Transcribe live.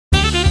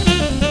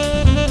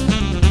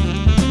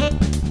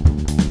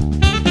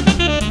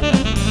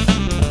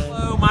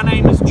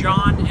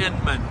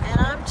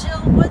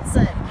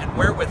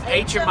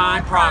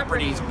HMI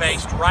Properties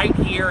based right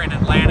here in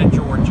Atlanta,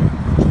 Georgia.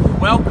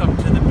 Welcome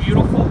to the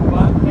beautiful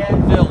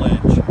Buckhead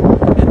Village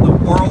in the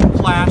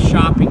world-class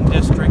shopping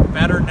district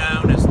better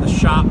known as the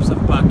Shops of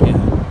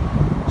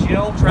Buckhead.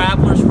 Jill,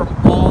 travelers from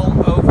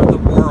all over the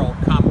world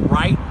come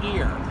right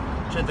here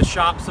to the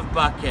Shops of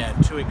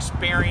Buckhead to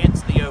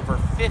experience the over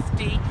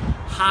 50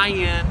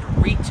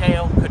 high-end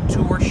retail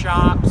couture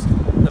shops,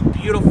 the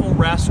beautiful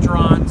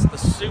restaurants, the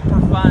super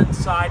fun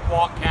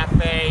sidewalk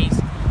cafes.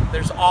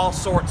 There's all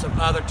sorts of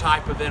other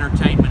type of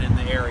entertainment in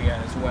the area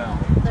as well.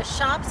 The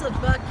Shops of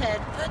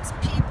Buckhead puts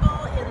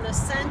people in the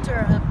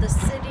center of the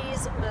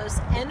city's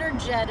most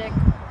energetic,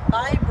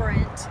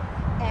 vibrant,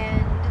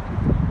 and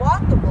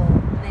walkable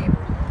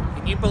neighborhood.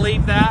 Can you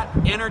believe that?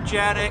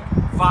 Energetic,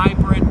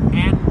 vibrant,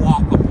 and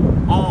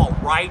walkable, all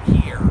right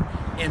here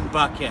in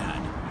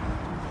Buckhead.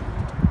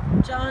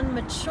 John,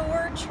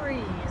 mature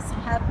trees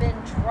have been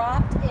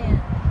dropped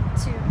in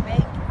to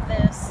make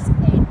this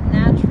a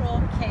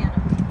natural canopy.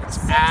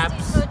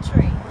 60-foot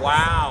trees.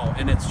 Wow,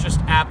 and it's just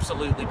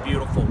absolutely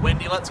beautiful.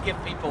 Wendy, let's give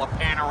people a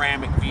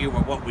panoramic view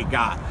of what we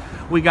got.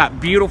 We got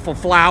beautiful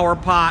flower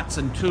pots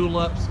and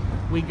tulips.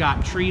 We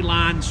got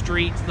tree-lined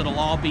streets that'll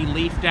all be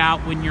leafed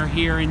out when you're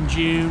here in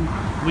June.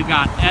 We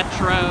got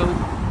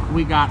Etro.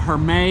 We got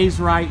Hermes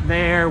right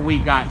there. We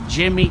got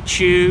Jimmy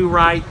Choo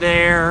right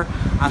there.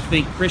 I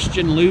think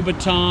Christian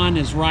Louboutin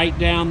is right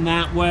down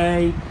that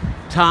way.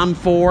 Tom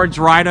Ford's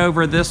right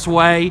over this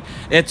way.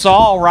 It's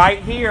all right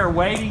here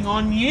waiting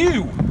on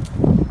you.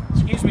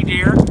 Excuse me,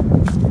 dear.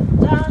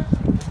 John,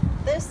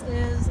 this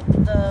is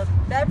the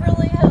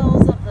Beverly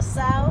Hills of the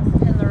South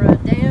and the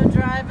Rodeo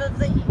Drive of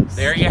the East.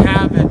 There you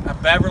have it, a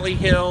Beverly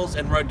Hills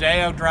and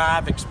Rodeo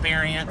Drive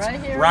experience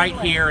right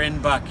here in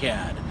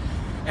Buckhead.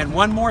 And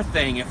one more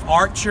thing, if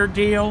art's your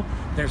deal,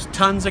 there's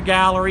tons of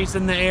galleries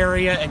in the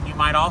area, and you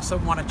might also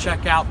want to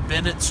check out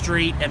Bennett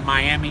Street and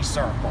Miami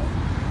Circle.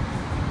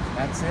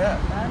 That's it.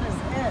 That is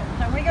it.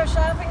 Can we go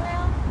shopping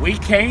now? We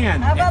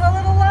can. How about a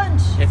little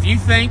lunch? If you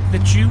think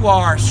that you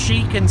are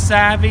chic and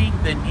savvy,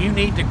 then you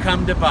need to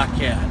come to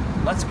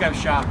Buckhead. Let's go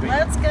shopping.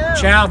 Let's go.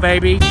 Ciao,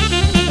 baby.